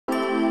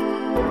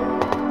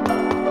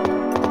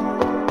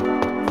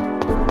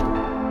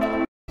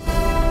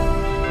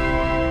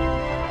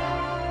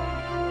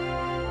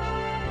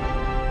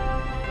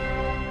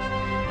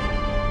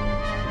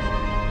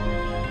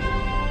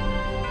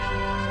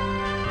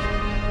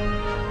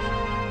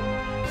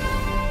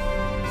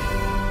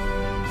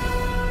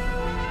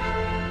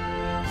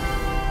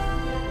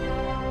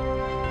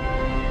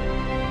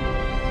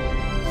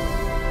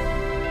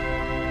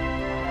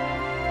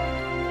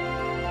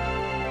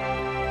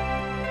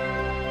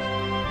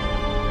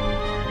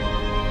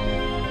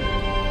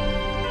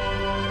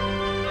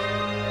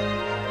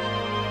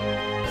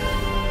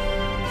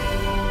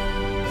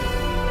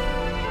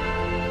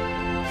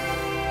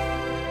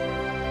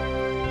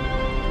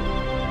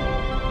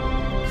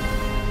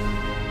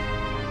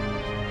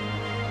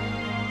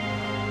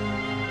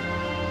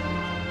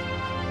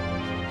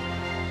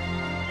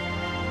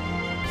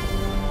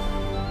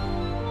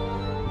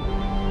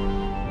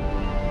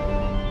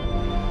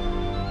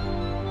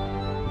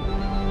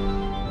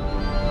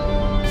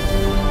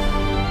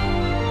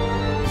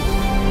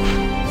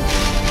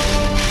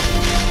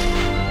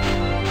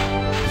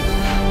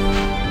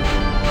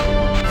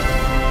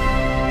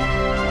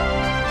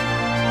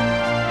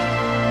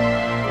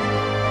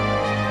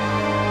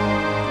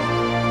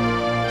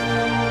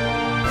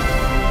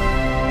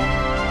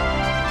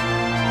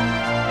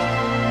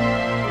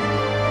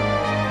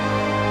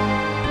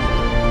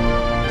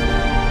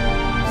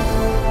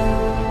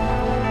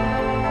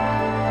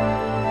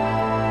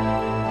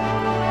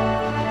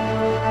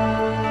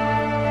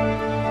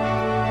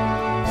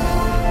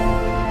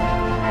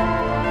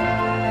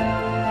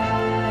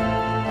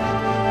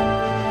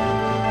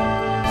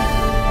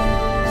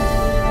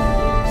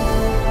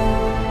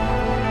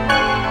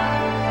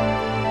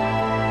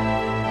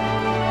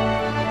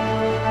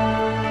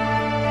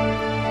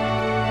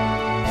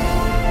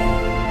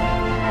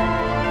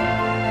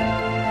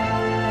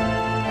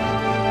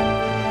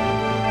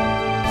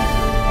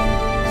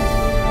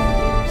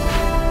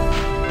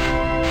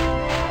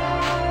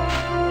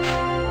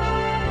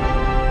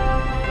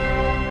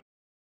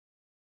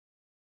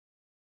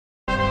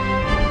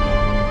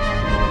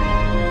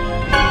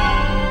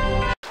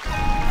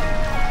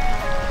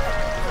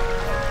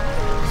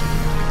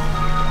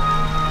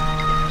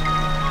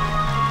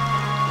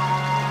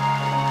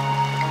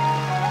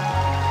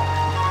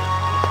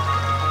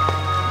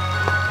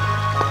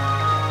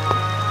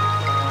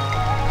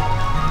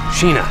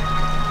Sheena,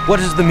 what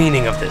is the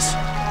meaning of this?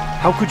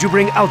 How could you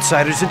bring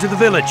outsiders into the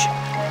village?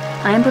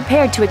 I am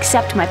prepared to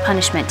accept my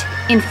punishment.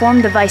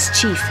 Inform the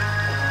Vice Chief.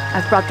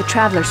 I've brought the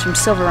travelers from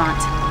Silverant.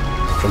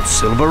 From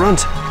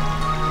Silverant?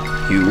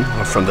 You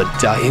are from the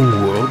dying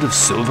world of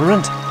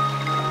Silverant?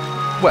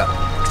 Well,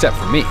 except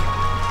for me.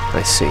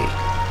 I see.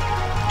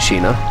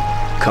 Sheena,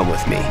 come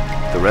with me.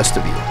 The rest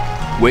of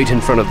you, wait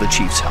in front of the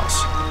chief's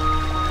house.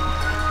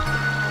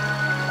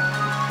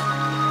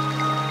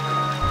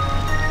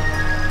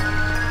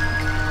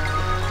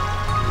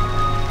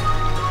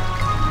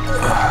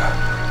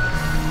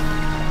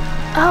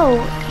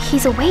 Oh,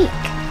 he's awake.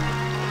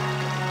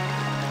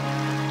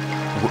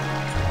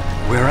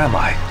 Where am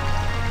I?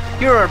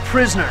 You're our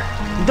prisoner.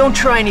 Don't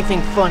try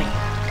anything funny.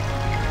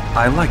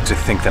 I like to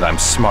think that I'm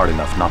smart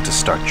enough not to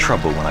start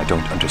trouble when I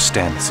don't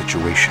understand the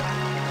situation.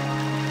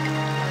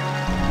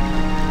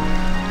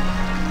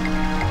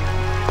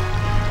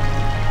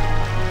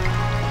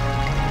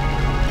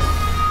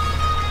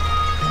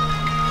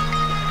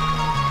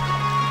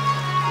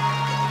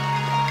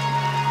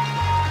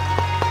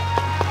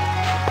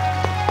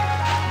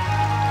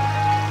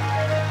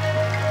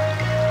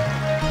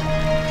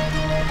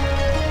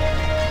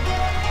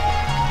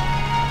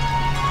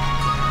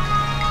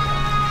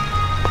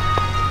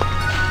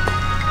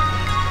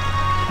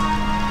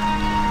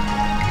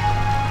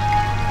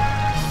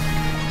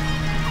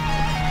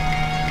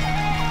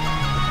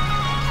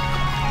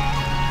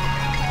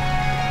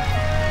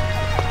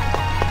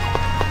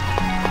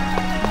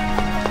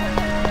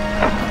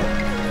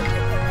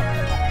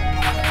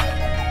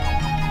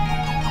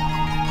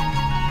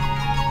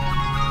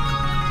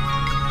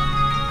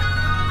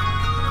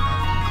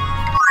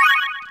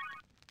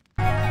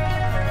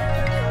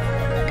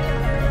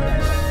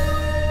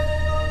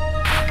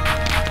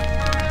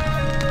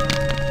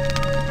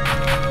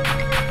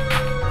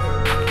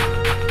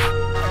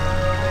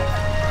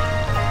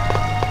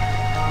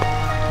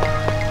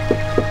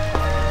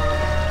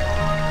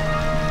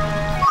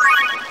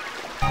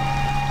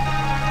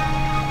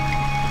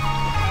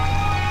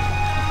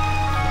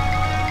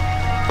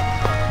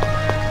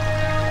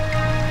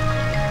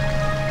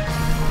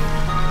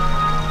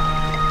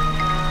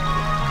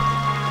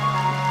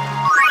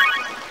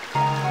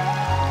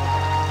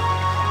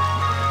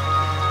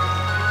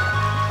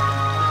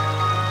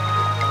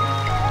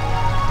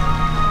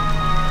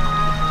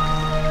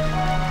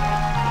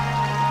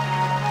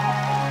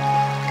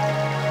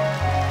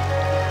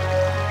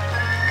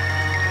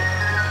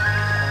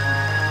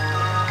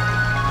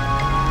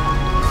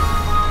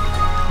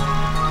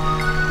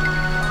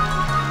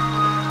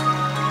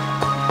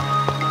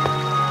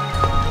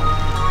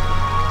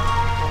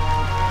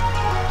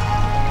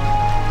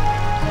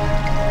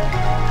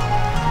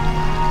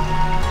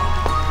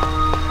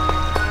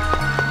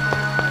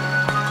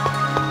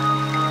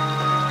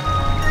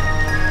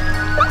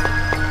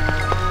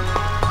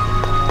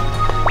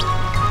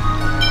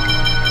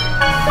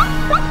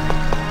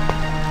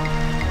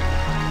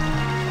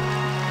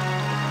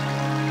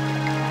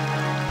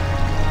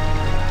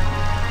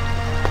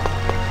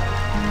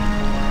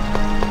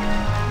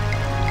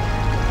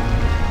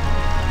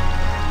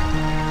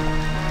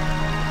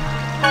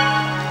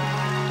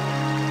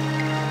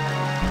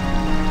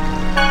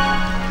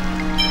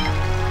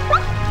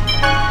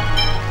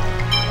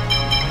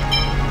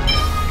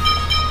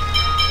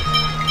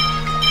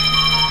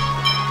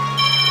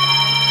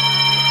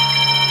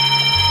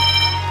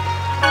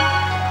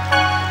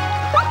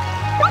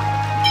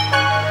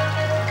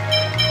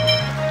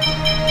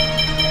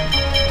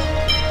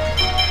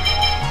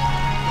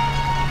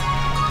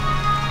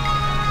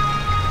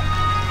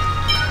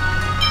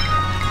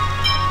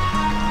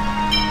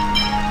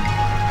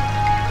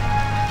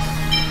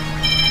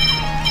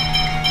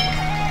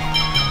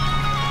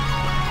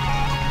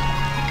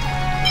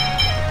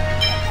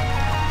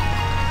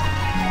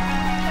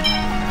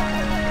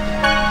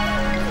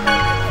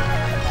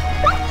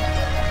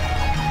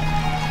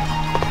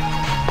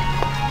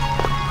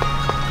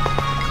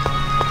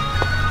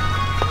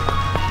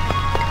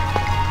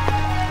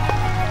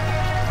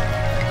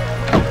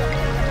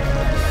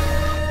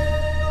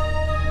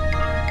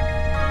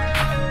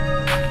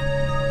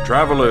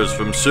 Travelers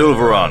from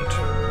Silverant,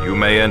 you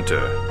may enter.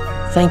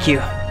 Thank you.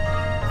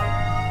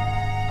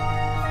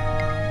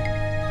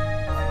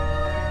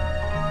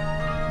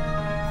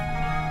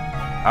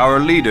 Our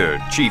leader,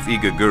 Chief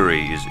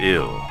Igaguri, is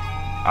ill.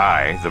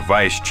 I, the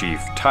Vice Chief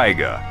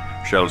Taiga,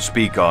 shall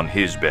speak on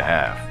his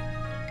behalf.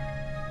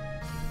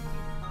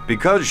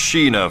 Because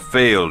Sheena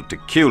failed to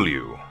kill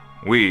you,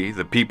 we,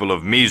 the people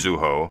of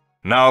Mizuho,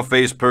 now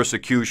face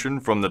persecution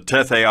from the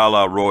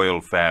Tetheala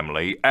royal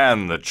family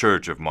and the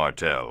Church of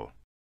Martel.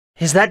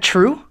 Is that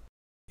true?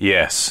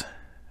 Yes,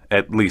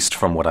 at least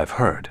from what I've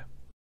heard.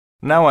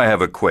 Now I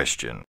have a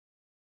question.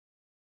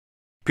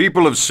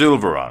 People of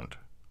Silverant,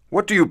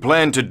 what do you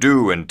plan to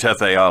do in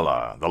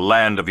Tetheala, the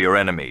land of your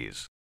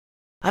enemies?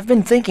 I've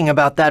been thinking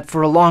about that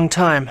for a long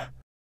time.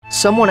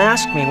 Someone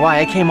asked me why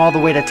I came all the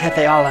way to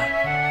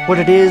Tetheala, what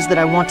it is that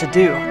I want to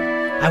do.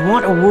 I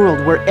want a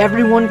world where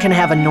everyone can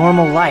have a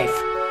normal life.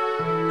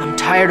 I'm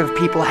tired of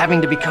people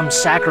having to become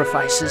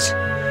sacrifices.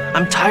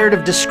 I'm tired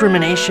of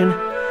discrimination.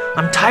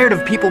 I'm tired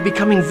of people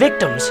becoming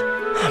victims.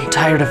 I'm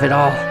tired of it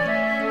all.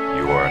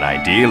 You are an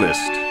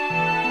idealist.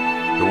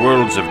 The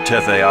worlds of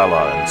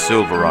Tetheala and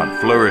Sylvarant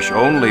flourish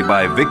only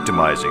by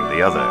victimizing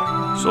the other,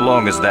 so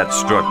long as that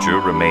structure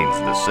remains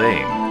the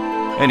same.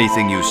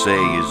 Anything you say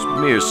is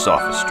mere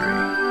sophistry.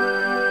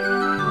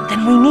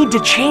 Then we need to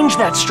change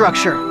that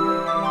structure.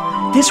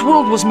 This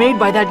world was made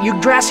by that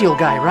Yggdrasil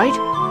guy, right?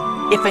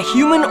 If a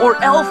human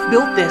or elf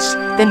built this,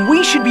 then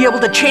we should be able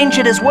to change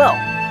it as well.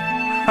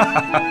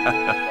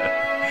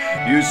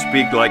 You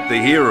speak like the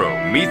hero,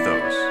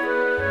 Mythos.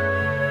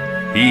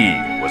 He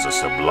was a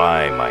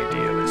sublime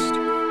idealist.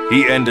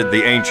 He ended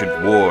the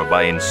ancient war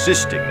by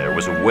insisting there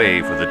was a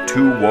way for the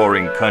two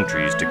warring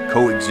countries to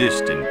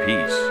coexist in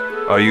peace.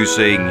 Are you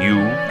saying you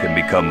can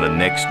become the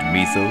next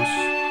Mythos?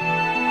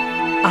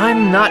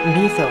 I'm not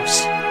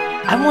Mythos.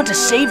 I want to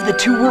save the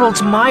two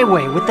worlds my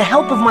way with the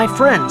help of my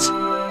friends.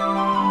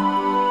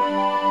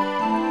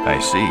 I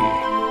see.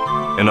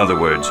 In other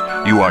words,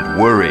 you aren't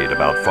worried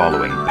about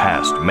following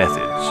past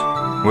methods.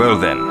 Well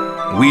then,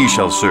 we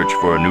shall search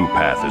for a new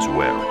path as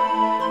well.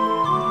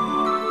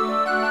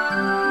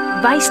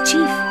 Vice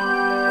Chief,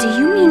 do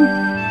you mean...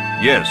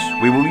 Yes,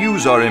 we will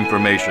use our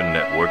information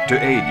network to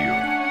aid you.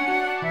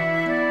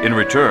 In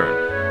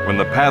return, when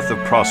the path of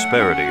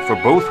prosperity for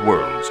both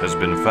worlds has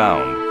been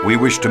found, we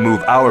wish to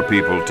move our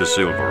people to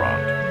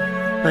Sylvarant.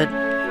 But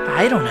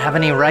I don't have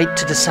any right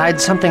to decide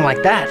something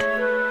like that.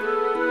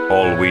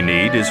 All we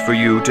need is for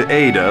you to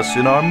aid us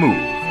in our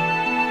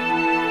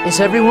move. Is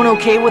everyone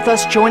okay with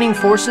us joining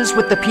forces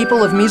with the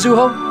people of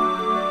Mizuho?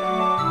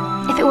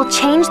 If it will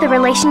change the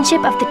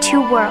relationship of the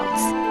two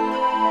worlds.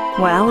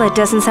 Well, it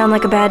doesn't sound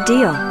like a bad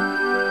deal.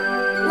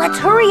 Let's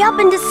hurry up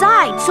and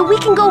decide so we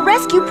can go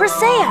rescue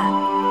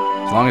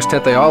Persea. As long as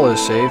Tetheala is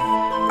safe,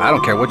 I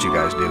don't care what you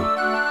guys do.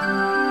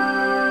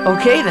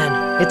 Okay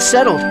then, it's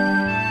settled.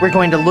 We're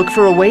going to look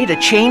for a way to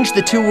change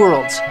the two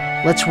worlds.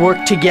 Let's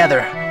work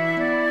together.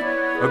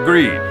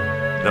 Agreed.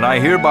 Then I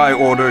hereby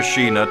order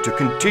Sheena to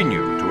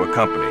continue to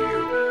accompany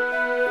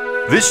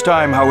you. This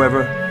time,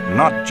 however,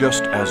 not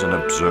just as an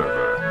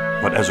observer,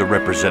 but as a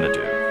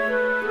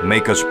representative.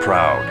 Make us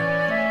proud.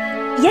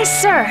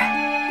 Yes, sir.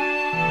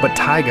 But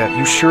Taiga,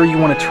 you sure you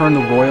want to turn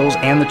the royals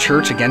and the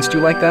church against you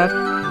like that?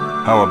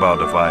 How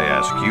about if I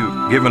ask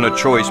you, given a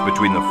choice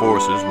between the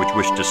forces which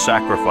wish to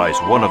sacrifice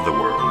one of the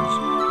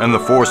worlds, and the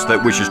force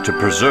that wishes to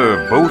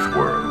preserve both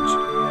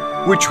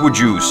worlds, which would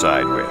you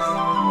side with?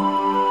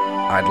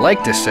 I'd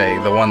like to say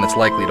the one that's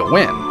likely to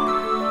win,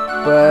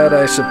 but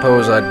I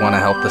suppose I'd want to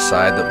help the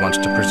side that wants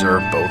to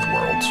preserve both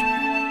worlds.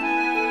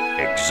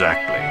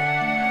 Exactly.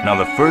 Now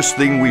the first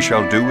thing we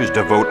shall do is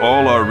devote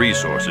all our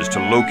resources to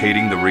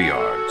locating the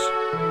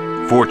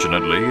Riards.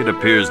 Fortunately, it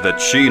appears that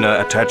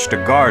Sheena attached a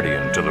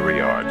guardian to the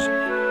Riards,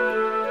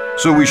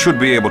 so we should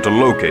be able to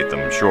locate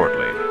them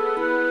shortly.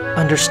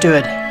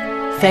 Understood.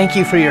 Thank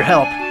you for your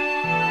help.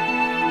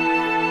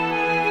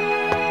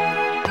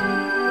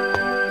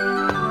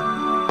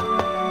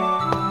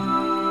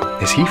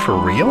 Is he for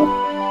real?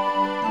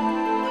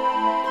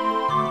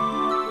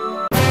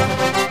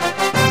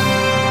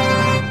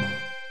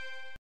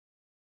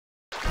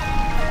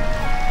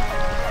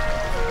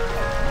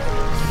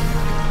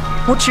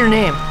 What's your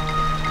name?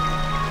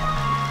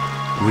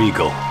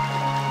 Regal.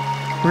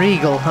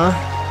 Regal, huh?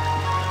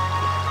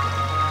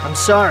 I'm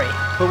sorry,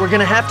 but we're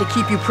gonna have to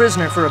keep you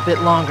prisoner for a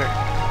bit longer.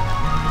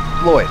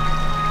 Lloyd,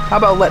 how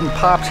about letting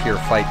Pops here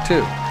fight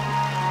too?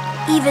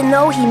 Even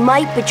though he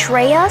might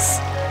betray us?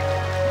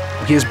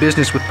 He has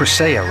business with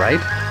Persea,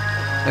 right?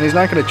 And he's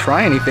not going to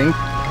try anything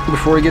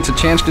before he gets a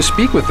chance to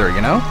speak with her,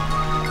 you know?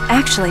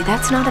 Actually,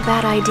 that's not a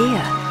bad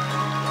idea.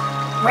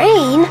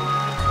 Rain?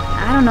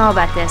 I don't know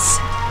about this,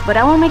 but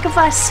I won't make a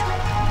fuss.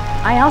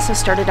 I also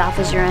started off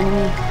as your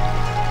enemy.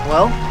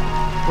 Well,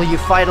 will you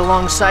fight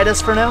alongside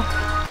us for now?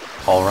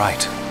 All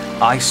right.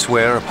 I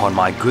swear upon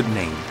my good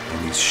name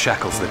and these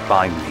shackles that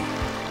bind me,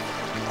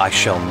 I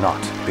shall not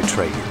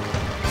betray you.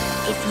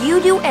 If you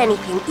do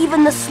anything,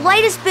 even the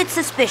slightest bit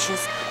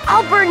suspicious,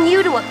 I'll burn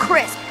you to a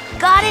crisp.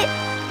 Got it?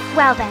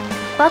 Well then,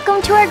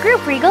 welcome to our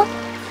group, Regal.